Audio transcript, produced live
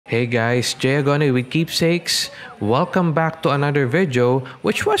Hey guys, Agonoy with Keepsakes. Welcome back to another video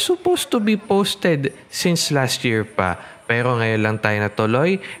which was supposed to be posted since last year pa. Pero ngayon lang tayo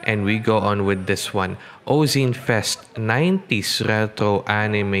natuloy and we go on with this one. Ozine Fest 90s Retro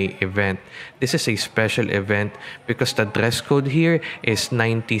Anime Event. This is a special event because the dress code here is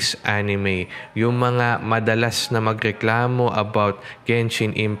 90s anime. Yung mga madalas na magreklamo about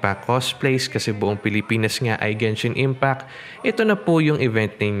Genshin Impact cosplays kasi buong Pilipinas nga ay Genshin Impact, ito na po yung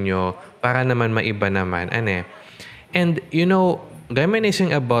event ninyo para naman maiba naman. And you know,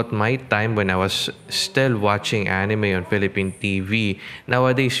 reminiscing about my time when I was still watching anime on Philippine TV,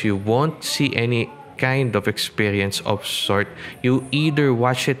 nowadays you won't see any kind of experience of sort. You either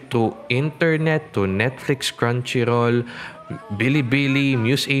watch it through internet, to Netflix, Crunchyroll, Bilibili,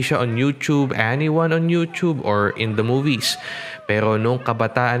 Muse Asia on YouTube, anyone on YouTube, or in the movies. Pero nung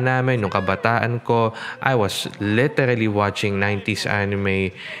kabataan ko, I was literally watching 90s anime,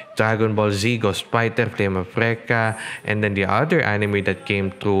 Dragon Ball Z, Ghost Fighter, Flame of Recca, and then the other anime that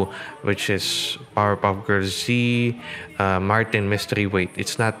came through, which is Powerpuff Girls Z, Martin Mystery Wait.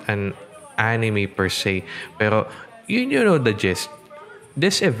 It's not an anime per se, pero you know the gist.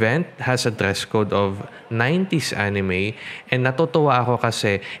 This event has a dress code of 90s anime, and natutuwa ako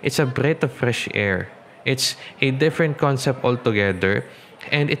kasi it's a breath of fresh air. It's a different concept altogether,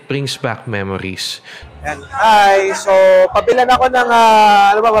 and it brings back memories. And hi, so pabilan ako ng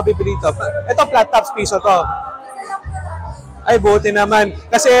ano ba mabibili ito? Ito flat tops piso to. Ay buti naman.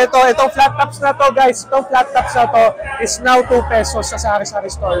 Kasi itong flat tops na to guys, itong flat tops na to is now 2 pesos sa sari-sari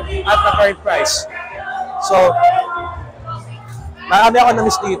store at the current price. So, marami ako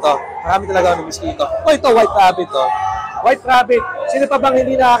na-miss dito. Marami talaga ako na-miss dito. Oh, ito, White Rabbit to. White Rabbit. Sino pa bang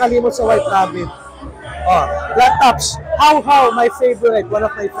hindi nakakalimot sa White Rabbit? Oh, flat tops. How, my favorite. One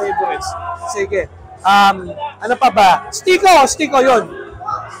of my favorites. Sige. Ano pa ba? Stiko yun.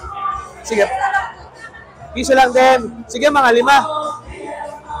 Sige. Piso lang din. Sige, mga 5.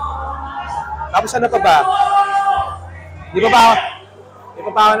 Tapos ano pa ba? Di pa ba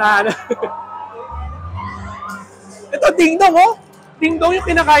ako na ano? Ito, ding-dong, oh. Ding-dong yung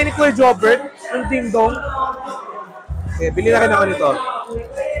kinakain ni Kuya Jobert. Yung ding-dong. Okay, bili na rin ako nito.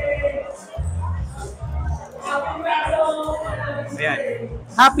 Ayan.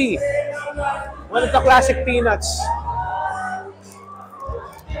 Happy. One of the classic peanuts.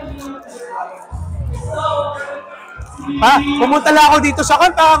 Pumunta lang ako dito sa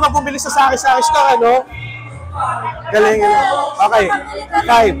para mabumili sa sari-sari store, ano? Galing. Okay.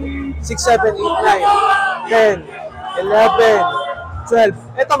 5, 6, 7, 8, 9, 10, 11, 12.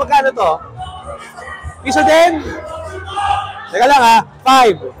 Ito, magkano to? Piso din? Teka lang ha.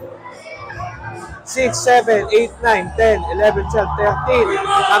 5, 6, 7, 8, 9, 10, 11, 12, 13.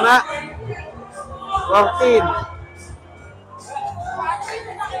 Tama? 14.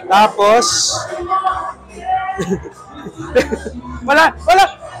 Tapos, wala.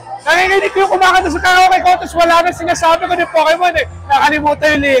 Nanginginig ko yung kumakanta sa karaoke ko, tapos wala na sinasabi ko ng Pokemon eh.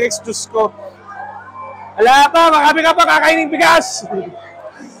 Nakalimutan yung lyrics, Diyos ko. Wala pa, marami ka pa kakainin bigas.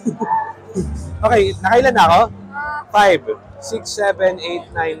 Okay, nakailan na ako? 5, 6, 7,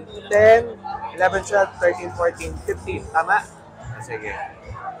 8, 9, 10, 11, 12, 13, 14, 15. Tama? Sige.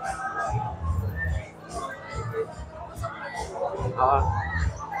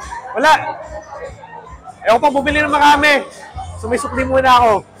 Wala. Ako pang bumili ng marami. Sumisukli muna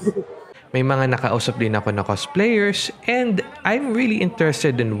ako. May mga nakausap din ako na cosplayers and I'm really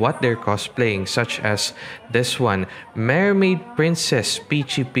interested in what they're cosplaying, such as this one, Mermaid Princess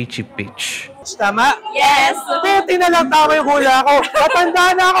Peachy Peachy Peach. Tama? Yes! Buti na lang tama yung hula ko. Matanda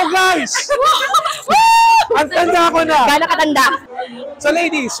na ako, guys! Ang tanda ko na. Gano'n katanda? So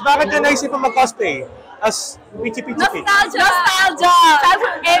ladies, bakit nyo naisipan mag-cosplay as Peachy Peachy Peach? Nostalgia!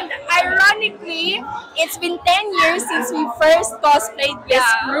 And ironically, it's been 10 years since we first cosplayed this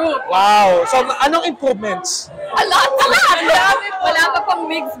group. Wow! So anong improvements? A lot! Wala pa pang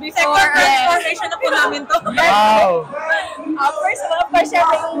wigs before. Second transformation na po namin to. Wow! First of all,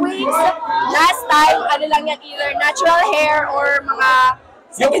 syempre yung wigs. Last time, ano lang yan, either natural hair or mga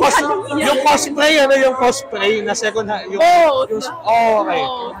Yung cosplay, ano yung cosplay na second hand? Both. Okay.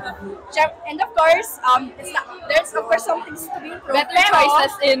 And of course, there's of course some things to be improved. Better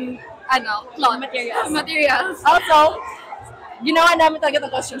choices in cloth materials. Also, ginawa namin talaga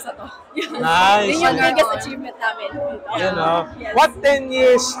ng costumes na to. Nice. Yun yung biggest achievement namin. You know, what 10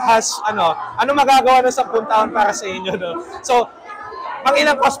 years has, ano magagawa ng 10 taon para sa inyo, no? So, pang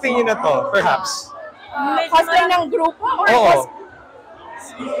ilang cosplay nyo na to, perhaps? Cosplay ng grupo or Oo.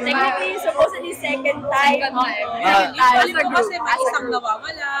 Technically, supposedly second time. Kasi may isang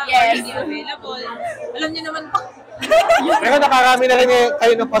nawawala, or hindi available. Alam niyo naman po, Pero nakarami na rin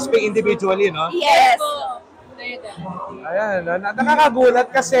kayo ng cosplay individually, no? Yes. Ayan,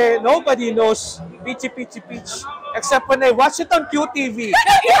 nakakagulat kasi nobody knows Peachy Peachy Peach except when I watch it on QTV. And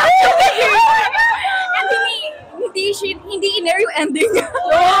hindi iner yung ending.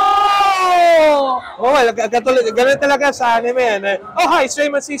 Oh, well, ganun talaga sa anime yan. Oh, hi, it's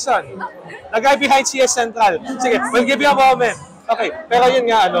Raymond Season. The guy behind CS Central. Sige, we'll give you a moment. Okay, pero yun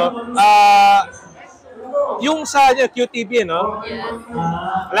nga, yung sa QTV, no?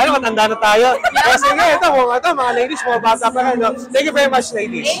 Wala na, matanda na tayo. Pero sige, ito, mga ladies, mga bata pa rin, no? Thank you very much,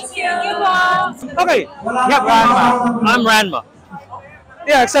 ladies. Thank you. Okay, yeah, Ranma. I'm Ranma.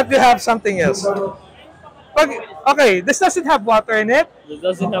 Yeah, except you have something else. Okay, this doesn't have water in it. It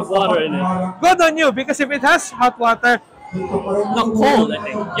doesn't have water in it. Good on you, because if it has hot water, Not cold, I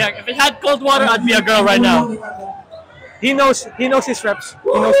think. Yeah, if it had cold water, I'd be a girl right now. he knows his reps.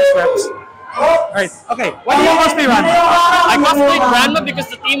 He knows his reps. Alright, okay. What do you cosplay, Ranma? I cosplayed Ranma because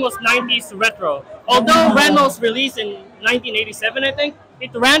the theme was 90s retro. Although Ranma was released in 1987, I think,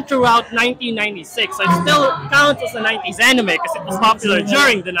 it ran throughout 1996. So it still counts as a 90s anime because it was popular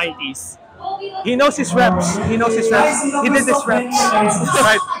during the 90s. He knows his reps. He knows his reps. He did his reps.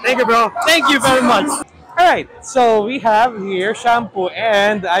 Alright, thank you, bro. Thank you very much. Alright, so we have here shampoo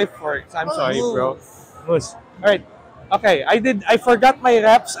and I'm sorry, bro. Moose. Alright. Okay, I forgot my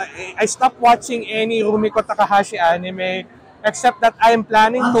reps. I stopped watching any Rumiko Takahashi anime except that I am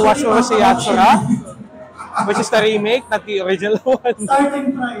planning to watch Urusei Yatsura, which is the remake, not the original one.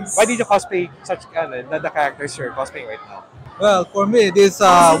 Why did you cosplay such the characters you're cosplaying right now? Well, for me, this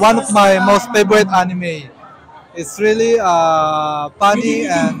is one of my most favorite anime. It's really funny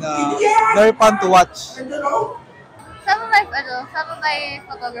and very fun to watch. Some of my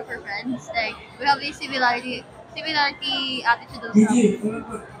photographer friends, like, we have this similarity attitude of stuff.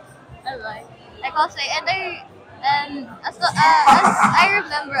 Like also, and as I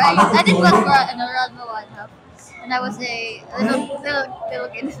remember, I did one around Moana, and I was a little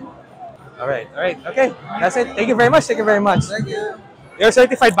kid. All right, okay. That's it. Thank you very much. Thank you. You're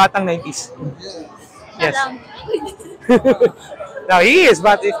certified Batang 90s. Yes. Shut down. Now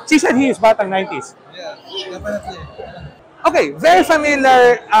she said he is Batang 90s. Yeah, definitely. Okay, very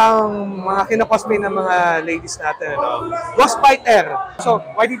familiar ang mga kinocosplay ng mga ladies natin, no? Ghostfighter. So,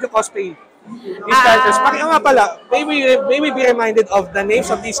 why did you cosplay these characters? Bakit nga pala, maybe be reminded of the names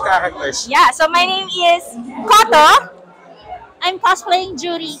of these characters. Yeah, so my name is Koto. I'm cosplaying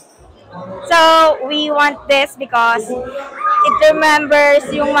Judy. So, we want this because it remembers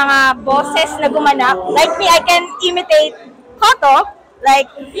yung mga boses na gumanap. Like me, I can imitate Koto, like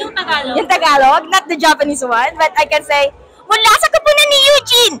yung Tagalog, not the Japanese one, but I can say, mula sa kapunan ni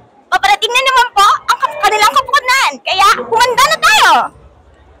Eugene, paparating na naman po ang kanilang kapunan. Kaya, humanda na tayo!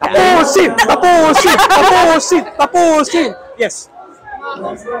 Tapusin! Yes.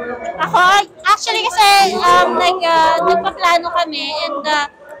 Ako, actually kasi, nagpaplano kami and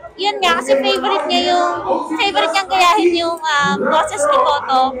yun nga, kasi favorite niyang gayahin yung boses ni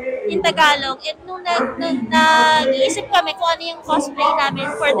Koto in Tagalog. And nung nag-iisip kami kung ano yung cosplay namin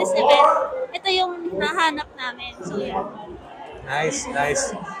for this event, ito yung nahanap namin. So, yeah. Nice.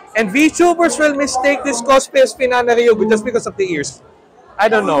 And VTubers will mistake this cosplay as Pinana Ryugu just because of the ears. I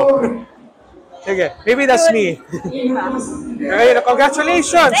don't know. Sige, maybe that's me. Okay,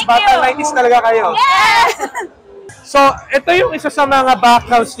 congratulations! Batang 90s talaga kayo. Yes! So, ito yung isa sa mga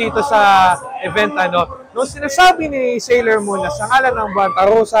backgrounds dito sa event, Nung sinasabi ni Sailor Moon na sa ngalan ng buwan,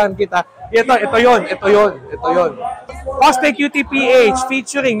 tarusan kita, ito yun. Cosplay QTPH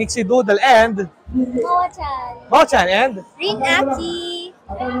featuring Nixie Doodle and Mo-chan and Rin Aki.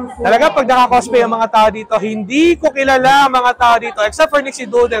 talaga pag naka-cosplay ang mga tao dito, hindi ko kilala ang mga tao dito except for Nixie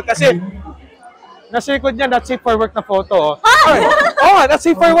Doodle kasi nasa likod niya, not safe for work na photo. Not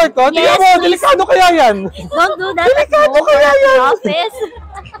safe for work. Tingnan mo, delikado kaya yan. Don't do that. Delikado kaya yan. Office.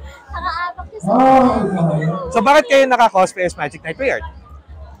 Nakaapak siya sa So bakit kayo naka-cosplay as Magic Knight Weird?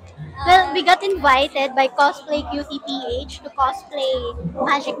 Well, we got invited by Cosplay QTPH to cosplay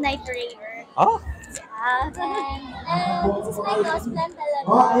Magic Knight Raider. Oh? and this is my cosplay talaga.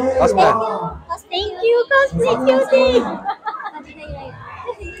 Cosplay? Thank you, Cosplay QT!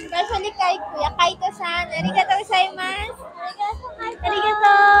 Especially kay Kuya Kaito-san. Arigatou gozaimasu.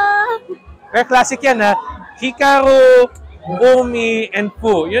 Arigato! Very classic yan, ha? Hikaru, Umi, and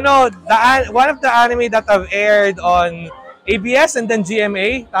Pooh. You know, one of the anime that have aired on ABS and then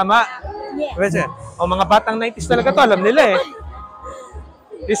GMA, tama? Yes. Mga batang 90s talaga to, alam nila eh.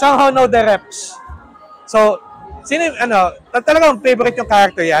 They somehow know the reps. So, talagang favorite yung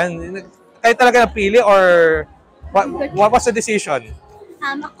character yan? Kayo talaga napili or what was the decision?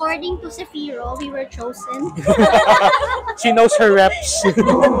 According to Sephiro, we were chosen. She knows her reps.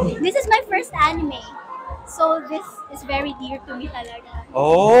 This is my first anime. So this is very dear to me talaga.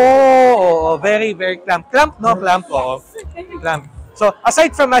 Oh, very, very clamp. Clamp, no? Clamp, oo. Clamp. So,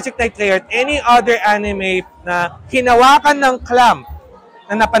 aside from Magic Knight Layered, any other anime na hinawakan ng clamp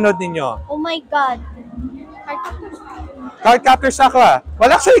na napanood ninyo? Oh my God. Cardcaptor Sakura.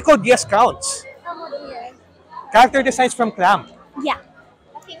 Well, actually, Code Yes counts. Character designs from clamp. Yeah.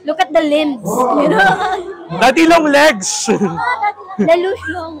 Look at the limbs. You know? Daddy long legs. The loose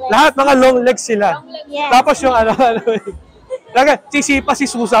long legs. Lahat mga long legs sila. Yes. Tapos yung ano. Sisipa si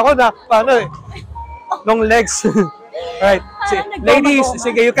Susa ko na paano eh. Long legs. Alright. Ladies,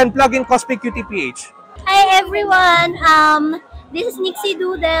 sige, you can plug in Cosplay QTPH. Hi everyone. This is Nixie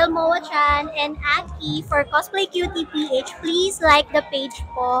Doodle, Moa-chan, and Aki for Cosplay QTPH. Please like the page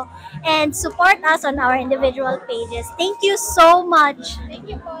po and support us on our individual pages. Thank you so much.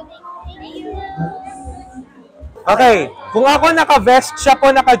 Thank you po. Thank you. Okay, kung ako naka-vest, siya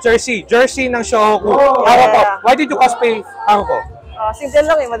po naka-jersey. Jersey ng Shohoku. Ako po. Why did you cosplay ako po?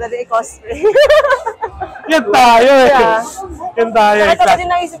 Simple lang eh, madali i-cosplay. Yan tayo eh. Yeah. Yan tayo eh. Ito kasi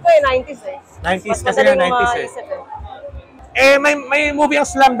naisip ko eh, 90s eh. 90s Mas kasi madaling nga 90s eh. maisip May movie ang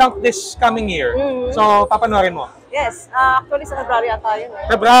Slam Dunk this coming year. So, papanoorin mo. Yes, actually sa February ata yun eh.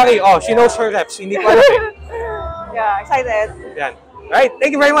 February, she knows her reps. Hindi ko alam eh. Yeah, excited. Yan. Right,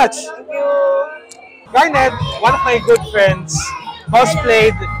 thank you very much. Thank you. Garnet, one of my good friends,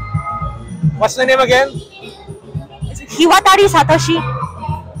 cosplayed. What's the name again? Hiwatari Satoshi.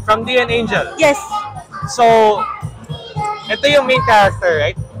 From D&A Angel. Yes. So, ito yung main character,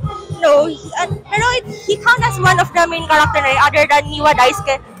 right? No, pero he counts as one of the main character other than Niwa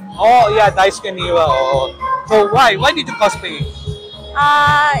Daisuke. Oh, yeah, Daisuke Niwa. Oh. So, why? Why did you cosplay?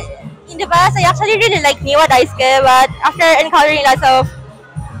 In the past, I actually really like Niwa Daisuke, but after encountering lots of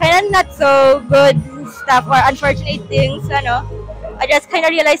kind of not so good stuff or unfortunate things, I just kind of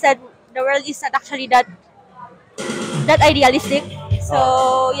realized that the world is not actually that idealistic.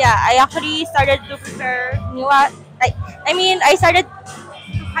 So yeah, I actually started to prefer Niwa. I started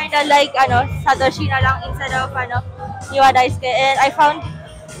to kind of like Satoshi na lang instead of Niwa Daisuke, and I found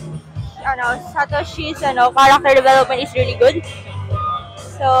Satoshi's character development is really good.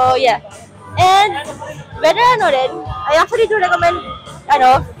 So yeah, and better I actually do recommend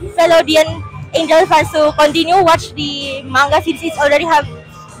fellow D&A Angel fans to continue watch the manga since it's already have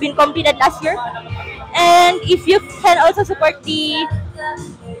been completed last year. And if you can also support the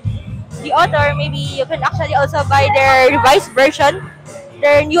author, maybe you can actually also buy their revised version,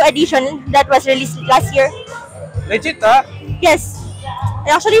 their new edition that was released last year. Legit, huh? Yes.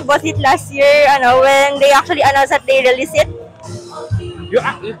 I actually bought it last year, when they actually announced that they released it.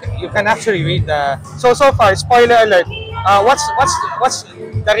 You can actually read the... So far, spoiler alert, what's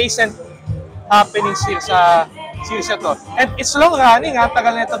the recent happenings here sa series na to? And it's long running, ha?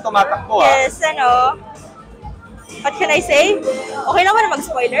 Tagal na itong tumatakbo, ha? Yes, what can I say? Okay naman na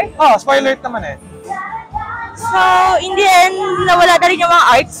mag-spoiler? Oh, spoiler naman eh. So, in the end, nawala na rin yung mga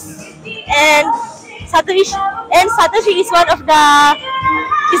arts. And Satoshi is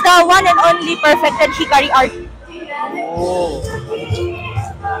the one and only perfected Hikari art. Oh.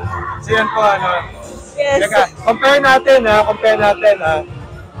 So yan po, Yes. Teka, compare natin, ha?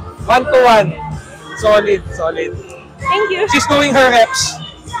 1-to-1. Solid. Thank you. She's doing her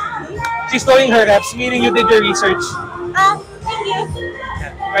reps, meaning you did your research. Thank you.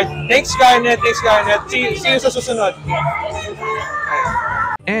 Right. Thanks, Garnet. See you sa susunod.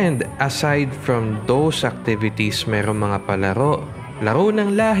 And aside from those activities, meron mga palaro, laro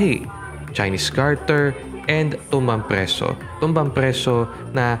ng lahi, Chinese Garter, and Tumbang Preso. Tumbang Preso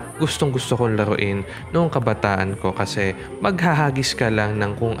na gustong-gusto kong laruin noong kabataan ko kasi maghahagis ka lang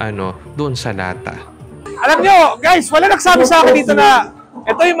ng kung ano doon sa lata. Alam nyo, guys, wala nagsabi sa akin dito na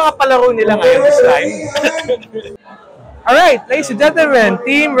ito yung mga palaro nila ngayon this time. Alright, ladies and gentlemen,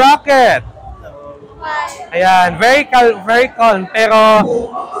 Team Rocket. Ayan, very calm. Pero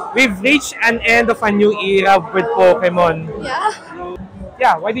we've reached an end of a new era with Pokemon.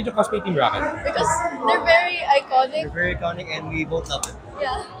 Yeah, why did you cosplay Team Rocket? Because they're very iconic. They're very iconic and we both love it.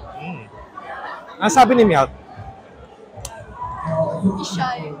 Yeah. Ang sabi ni Meowth? He's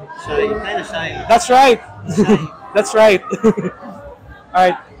shy. Shy, kind of shy. That's right. That's right.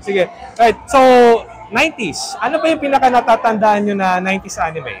 Alright, sige. Alright, so 90s. Ano ba yung pinaka natatandaan nyo na 90s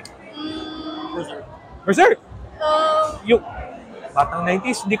anime? Berserk. Yung batang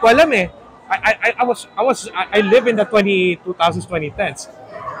 90s, hindi ko alam eh. I live in the 2000s, 2010s.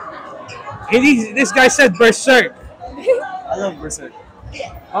 And this guy said Berserk. I love Berserk.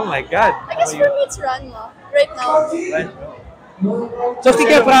 Oh my god. I guess for me it's Ranma right now. Right? So, si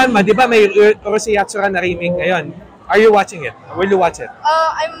Ranma, di ba may Orochimaru na remake ngayon? Are you watching it? Will you watch it?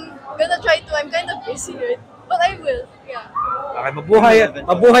 I'm gonna try to. I'm kind of busy here, but I will. Yeah. Okay,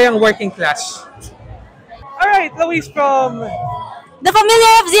 mabuhay ang working class. Alright, Louise from... The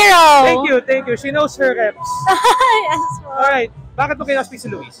Familiar of Zero! Thank you. She knows her reps. Yes po. Alright, bakit mo kinaspik si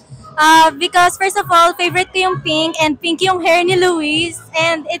Louise? Because first of all, favorite ko yung pink and pink yung hair ni Luis,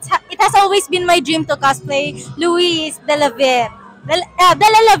 and it has always been my dream to cosplay Luis de la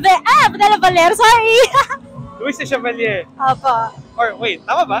Valère, sorry. Luis de Chevalier. Opo. Or wait,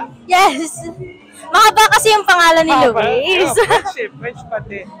 tama ba? Yes. Mahaba kasi yung pangalan ni Luis. French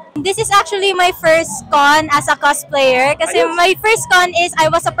pati. This is actually my first con as a cosplayer kasi my first con is I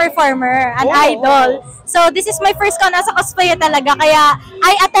was a performer, an idol. So this is my first con as a cosplayer talaga, kaya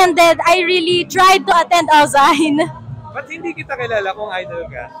I really tried to attend Ozine. Ba't hindi kita kilala kung idol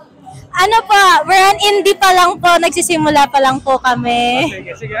ka? Ano pa, we're an indie pa lang po, nagsisimula pa lang po kami.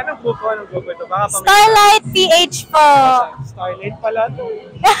 Sige. Anong grupo ito? Starlight PH po. Starlight pala ito.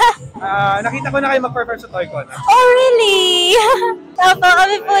 Nakita ko na kayo mag-perform sa ToyCon. Oh, really? Opo,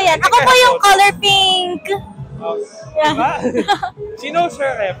 kami po yan. Ako po yung color pink. Diba? Sino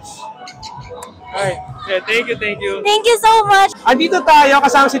Sir Reps? Alright. Yeah, thank you. Thank you so much. Andito tayo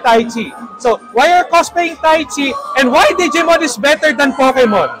kasama si Tai Chi. So, why are cosplaying Tai Chi and why Digimon is better than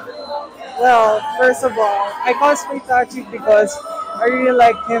Pokemon? Well, first of all, I cosplay Tachi because I really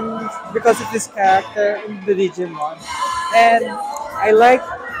like him because of his character in the Digimon. And I like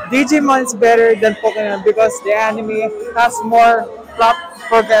Digimon is better than Pokemon because the anime has more plot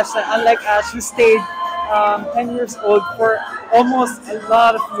progression, unlike Ash who stayed 10 years old for almost a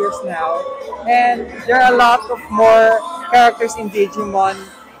lot of years now. And there are a lot of more characters in Digimon.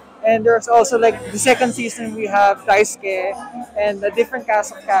 And there's also like the second season we have Daisuke and a different cast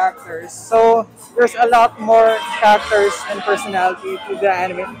of characters. So there's a lot more characters and personality to the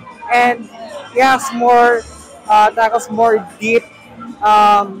anime. And it has more, tackles more deep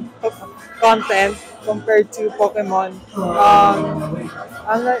content compared to Pokemon.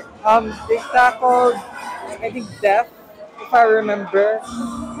 They tackled, I think, death, if I remember,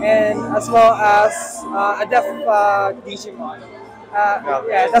 and as well as a deaf Digimon.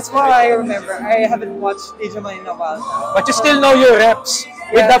 Yeah, that's what I remember. I haven't watched Digimon in a while now. But you still know your reps.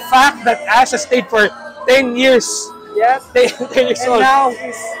 With the fact that Ash has stayed for 10 years. Yeah, 10 years and old. now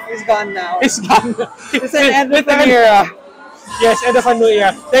he's gone now. He's gone. It's an end of an era. Yes, end of a new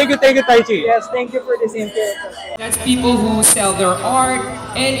era. Thank you, Tai Chi. Yes, thank you for this interview. That's people who sell their art.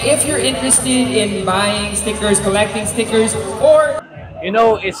 And if you're interested in buying stickers, collecting stickers, or... You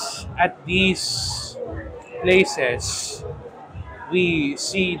know, it's at these places we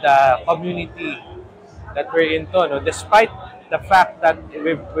see the community that we're into, no? Despite the fact that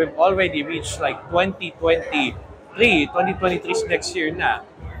we've already reached like 2023 is next year na,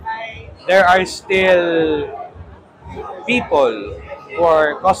 there are still people who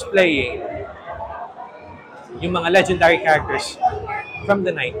are cosplaying yung mga legendary characters from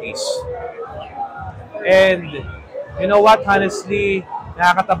the 90s. And you know what, honestly,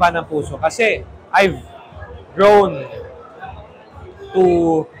 nakakataba ng puso kasi I've grown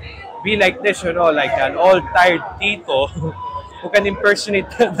to be like this, you know, like an old tired tito who can impersonate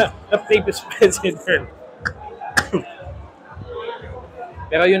the previous president.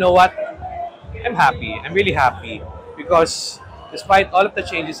 Pero you know what? I'm happy. I'm really happy because despite all of the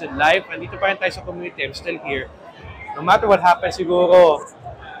changes in life, nandito pa rin tayo sa community, I'm still here. No matter what happens, siguro,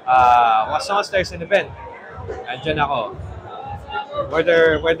 as long as there's an event, andyan ako.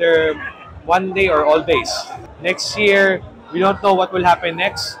 Whether one day or all days. Next year, we don't know what will happen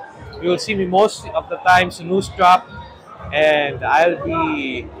next. You will see me most of the times news drop, and I'll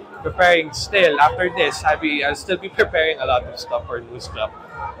be preparing still. After this, I'll still be preparing a lot of stuff for news drop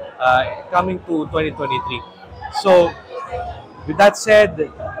coming to 2023. So, with that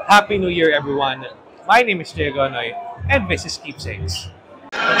said, Happy New Year, everyone. My name is Agonoy, and this is Keepsakes.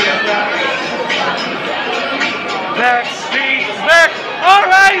 Next. All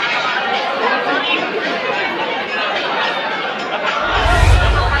right.